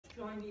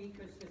destroying the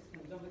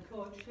ecosystems, and the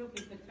court should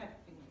be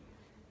protecting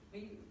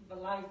the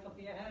life of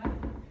the air.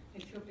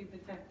 It should be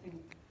protecting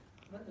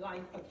the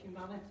life of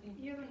humanity.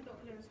 You haven't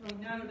got clear as well.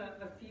 We know that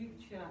the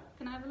future.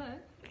 Can I have a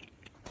look?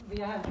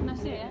 Yeah. Can I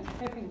see it?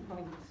 Tipping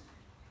points.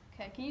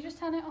 Okay, can you just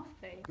turn it off,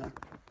 please? No.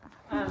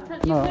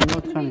 No, I'm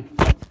not turning.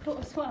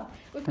 As well.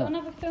 We've got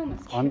another film.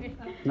 Can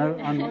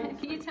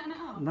you turn it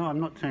off? No, I'm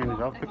not turning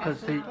it off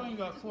because Turn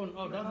your phone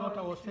off. That's what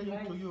I was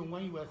saying to you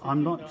when you were.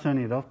 I'm not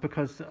turning it off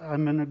because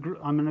I'm in a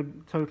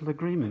total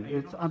agreement.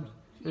 You have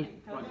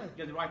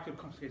the right to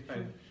confiscate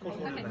phone.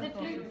 Okay, they've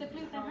glued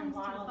their hands to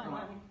the phone.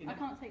 I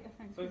can't take their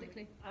phones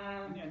physically.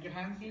 And your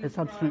hands? It's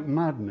absolute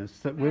madness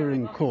that we're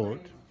in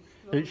court.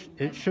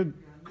 It should.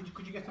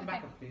 Could you get some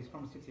backup, please,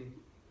 from the city?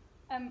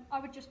 I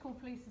would just call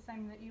police the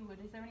same that you would.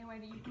 Is there any way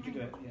that you Could you do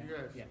it?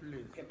 Yes,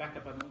 please. Get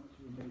backup. I don't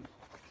remove.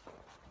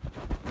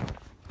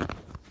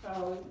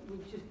 So we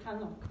just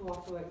cannot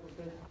cooperate with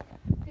this.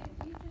 Can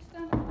you just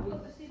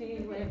We see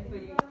with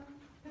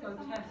the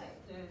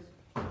protesters,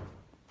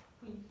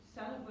 we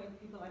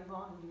celebrate people like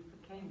Martin Luther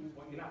King.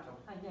 Want your laptop?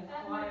 And yet,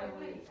 why are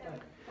we?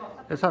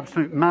 It's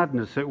absolute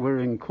madness that we're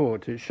in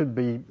court. It should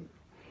be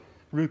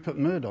Rupert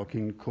Murdoch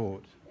in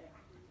court.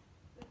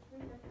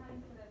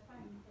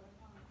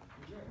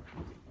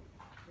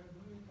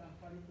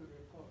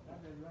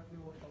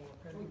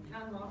 We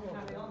cannot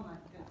carry on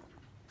like this.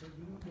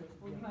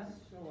 We must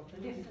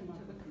listen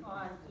to the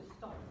cry to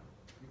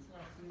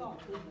stop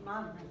this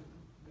madness.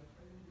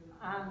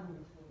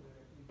 And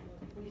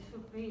we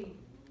should be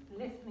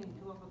listening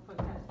to what the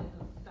protesters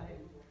are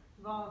saying,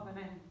 rather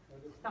than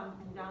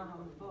stamping down on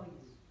the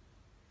voice.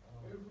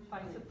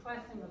 By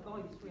suppressing the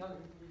voice, we are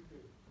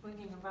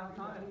bringing about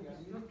not only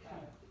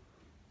destruction,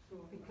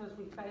 because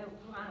we fail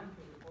to act.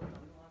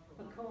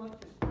 The court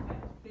just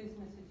protects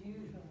business as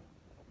usual.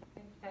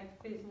 It protects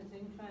business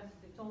interests.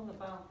 It's all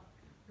about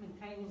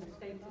maintaining the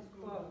status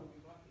quo,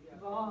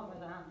 rather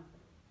than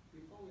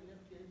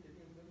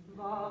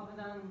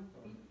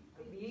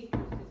the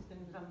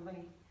ecosystems and the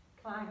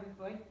climate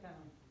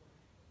breakdown.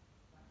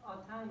 Our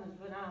time has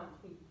run out.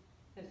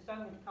 There's so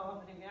much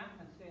carbon in the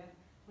atmosphere.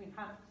 We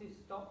have to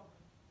stop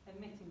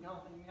emitting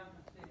carbon in the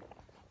atmosphere.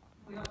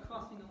 We are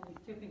crossing all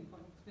these tipping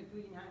points. The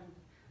Greenland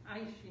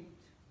ice sheet.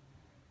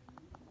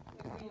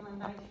 The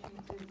Greenland ice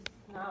sheet is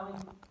now in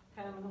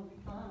terminal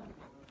decline.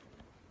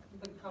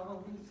 The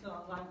corals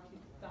are likely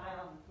to die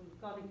out. We've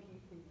got to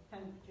keep the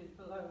temperatures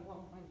below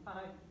 1.5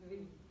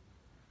 degrees.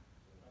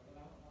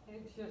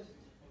 It's just,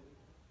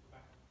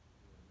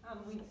 and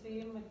we see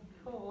in the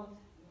court,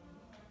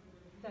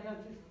 they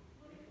are just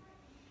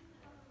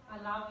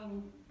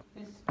allowing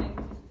this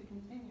status to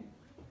continue.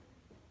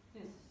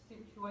 This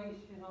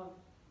situation of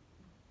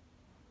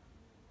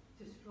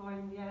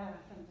destroying the air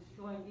and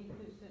destroying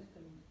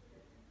ecosystems.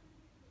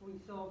 We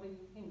saw the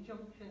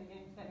injunction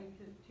against the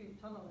HS2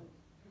 tunnelers,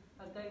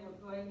 and they were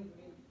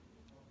bravely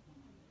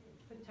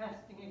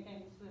protesting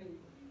against the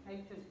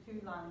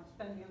HS2 line,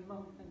 spending a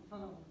month in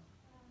tunnels.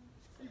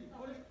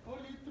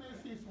 Only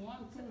three is 1,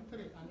 2,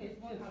 3, and this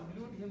one has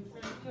glued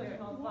himself. It's just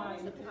not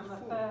right. I'm a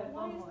third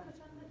one. Why is the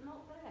defendant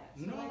not there?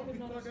 No,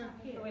 because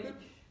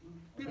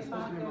If I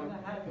go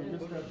ahead and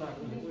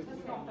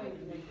stop it.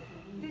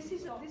 This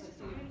is Article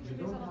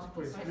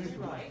 6,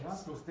 right?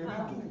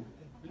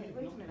 Okay,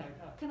 wait a minute.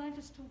 Can I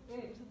just talk to the...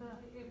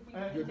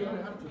 you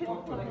don't have to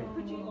talk to him.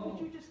 Could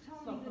you just tell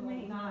me the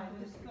name of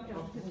the district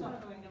judge? The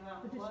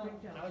district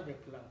judge. I'll get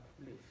clerk,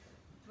 please.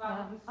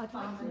 I'd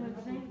like to know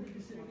the name of the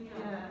district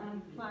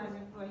judge.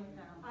 Climate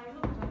breakdown. I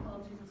looked at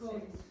Article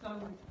 6. So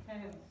much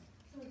chaos.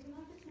 So can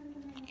I just know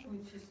the name of We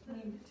just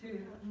need to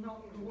not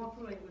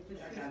cooperate with the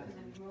system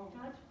anymore.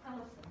 Judge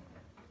Allison?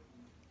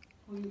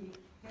 We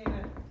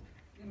hear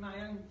in my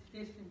own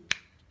tradition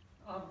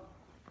of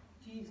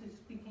Jesus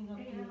speaking of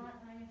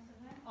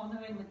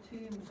honouring the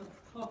tombs of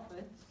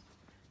prophets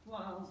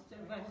whilst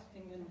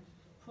arresting and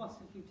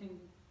prosecuting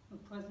the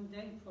present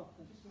day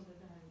prophets.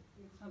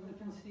 And we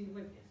can see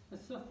with the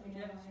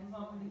suffragettes and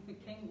Martin Luther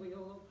King we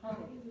all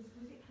uphold.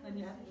 And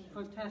yet the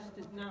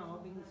protesters now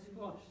are being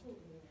squashed.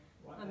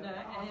 And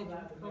their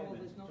urgent call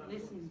is not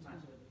listened to.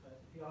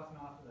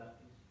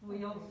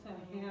 We also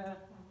hear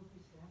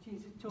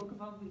Jesus talk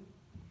about the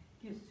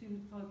give suit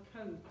for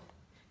coat,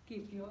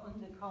 give your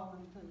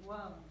undergarment as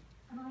well.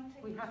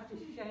 We have to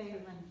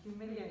shame and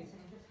humiliate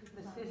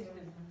the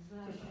system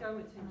to show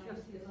its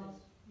injustices.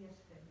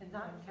 In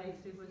that case,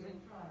 it was in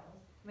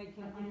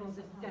making people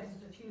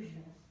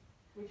destitution.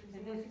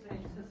 In this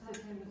case, the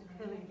system is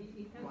killing the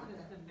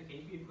ecosystem.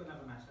 Okay, you've got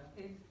another matter.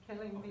 It's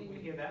killing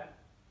We hear that.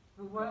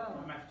 the world.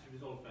 The matter to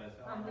resolve first.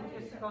 And we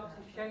just got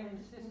to shame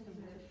the system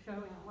to show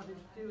it what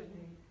it's doing.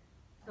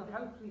 So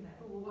hopefully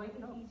people will wake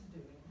up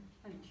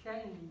and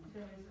change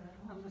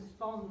and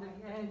respond in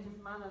the urgent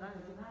manner that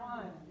is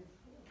required.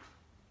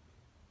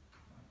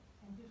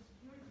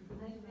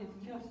 It's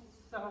just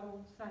so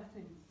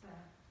upsetting.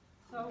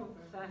 So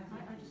upsetting.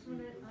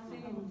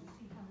 Seeing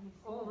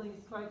all these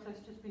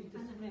protests just being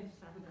dismissed.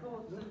 The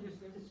courts are just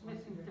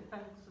dismissing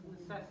defence of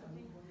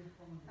necessity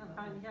and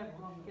finding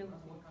everyone guilty.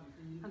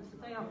 And so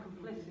they are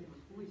complicit.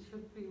 We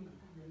should be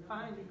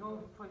finding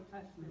over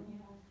protesting,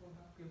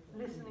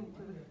 listening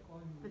to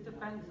the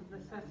defence of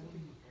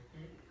necessity.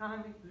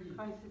 Climate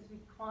crisis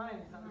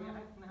requires that we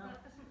act now.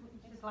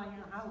 It's like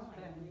a house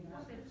burning.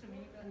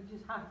 We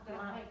just have to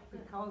act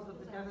because of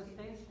the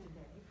devastation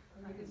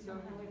that is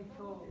going to be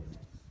caused.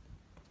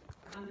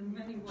 And in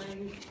many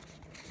ways,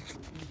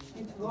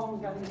 it's wrong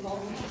getting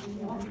involved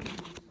in one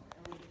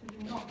to do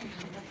nothing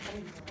in the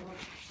face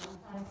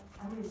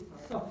of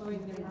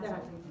suffering and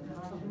death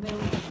of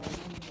millions.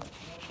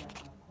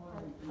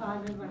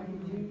 Climate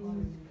refugees,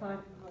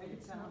 climate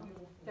breakdown,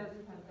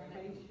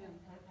 desertification.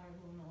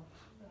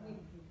 We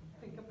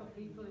think of the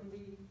people in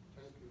the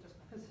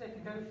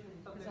Pacific Ocean,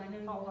 but they're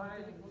in Coral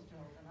Islands,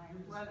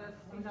 where the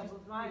sea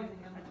level's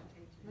rising, and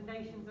the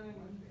nation's only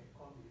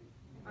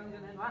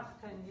in the last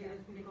 10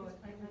 years before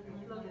it's been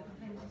flooded,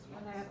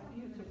 and they have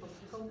beautiful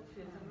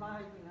cultures and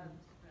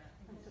livelihoods,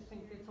 and to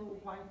think it's all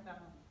wiped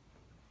out.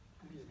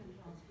 It is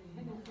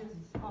just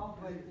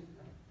heartbreaking.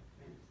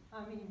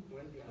 I mean,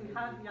 we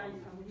had the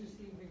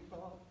IPCC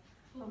report,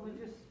 and we're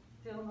just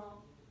still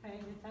not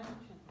paying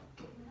attention.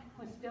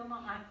 We're still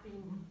not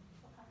acting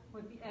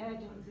with the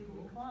urgency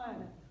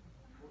required.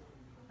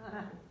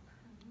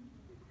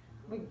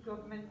 When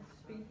government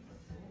speaks,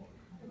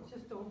 it's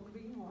just all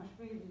greenwash,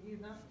 really, you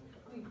know.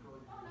 Too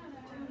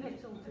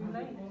little, too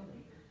late.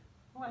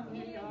 When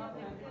you are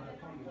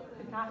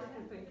a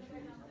catastrophe,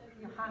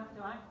 you have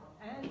to act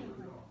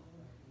urgently.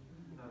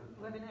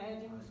 With an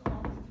urgent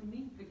response to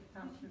meet the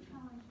catastrophe.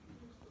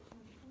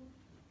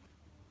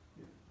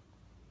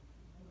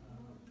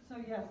 So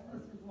yes,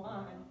 this is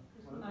why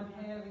I'm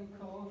here in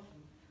court,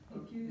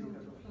 refusing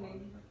to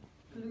plead,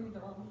 glued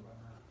on,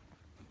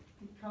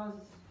 because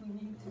we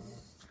need to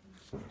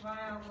cry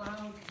out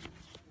loud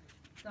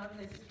that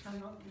this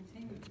cannot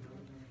continue,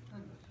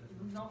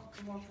 and not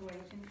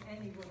cooperate in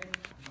any way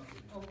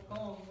or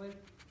form with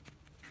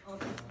our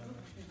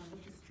destruction and the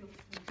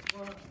destruction of the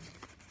world.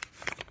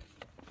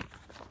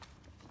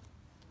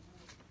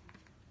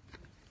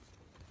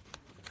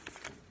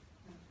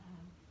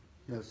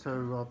 Yeah, so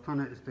our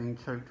planet is being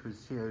choked with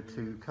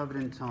CO2, covered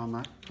in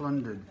tarmac,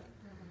 plundered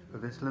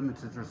of its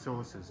limited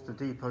resources, the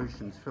deep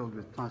oceans filled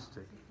with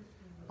plastic,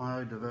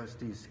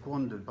 biodiversity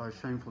squandered by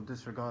shameful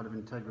disregard of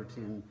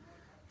integrity and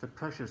the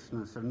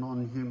preciousness of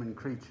non-human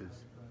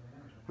creatures,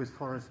 with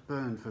forests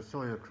burned for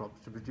soya crops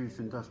to produce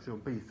industrial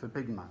beef for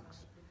Big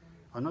Macs,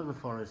 and other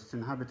forests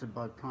inhabited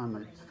by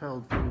primates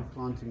felled for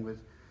replanting with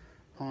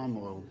palm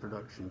oil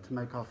production to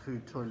make our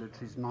food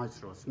toiletries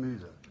nicer or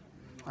smoother.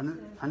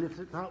 And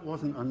if that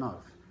wasn't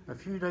enough, a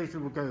few days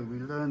ago we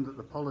learned that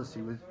the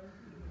policy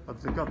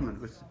of the government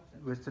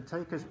was to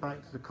take us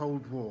back to the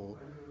Cold War,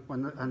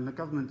 and the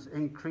government's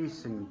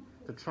increasing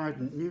the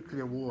Trident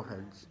nuclear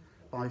warheads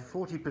by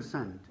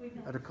 40%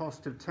 at a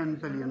cost of £10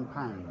 billion.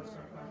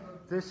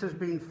 This has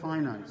been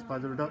financed by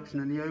the reduction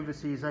in the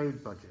overseas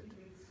aid budget.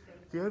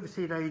 The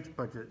overseas aid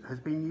budget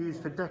has been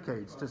used for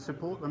decades to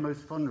support the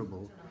most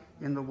vulnerable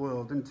in the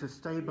world and to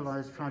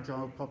stabilise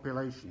fragile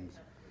populations.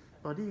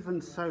 But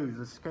even so,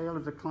 the scale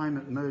of the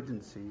climate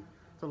emergency,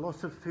 the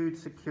loss of food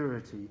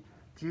security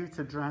due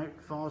to drought,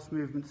 vast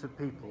movements of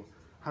people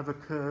have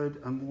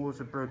occurred and wars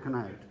have broken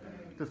out.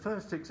 The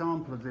first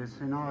example of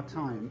this in our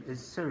time is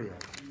Syria,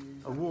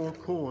 a war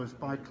caused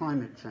by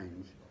climate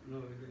change.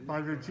 By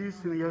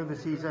reducing the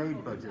overseas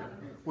aid budget,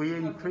 we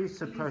increase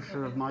the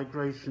pressure of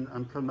migration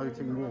and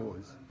promoting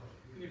wars.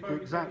 The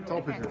exact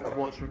opposite of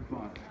what's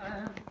required.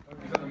 At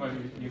the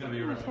moment, you're going to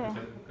be arrested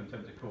for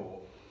contempt of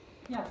court.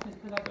 Yes,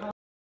 because I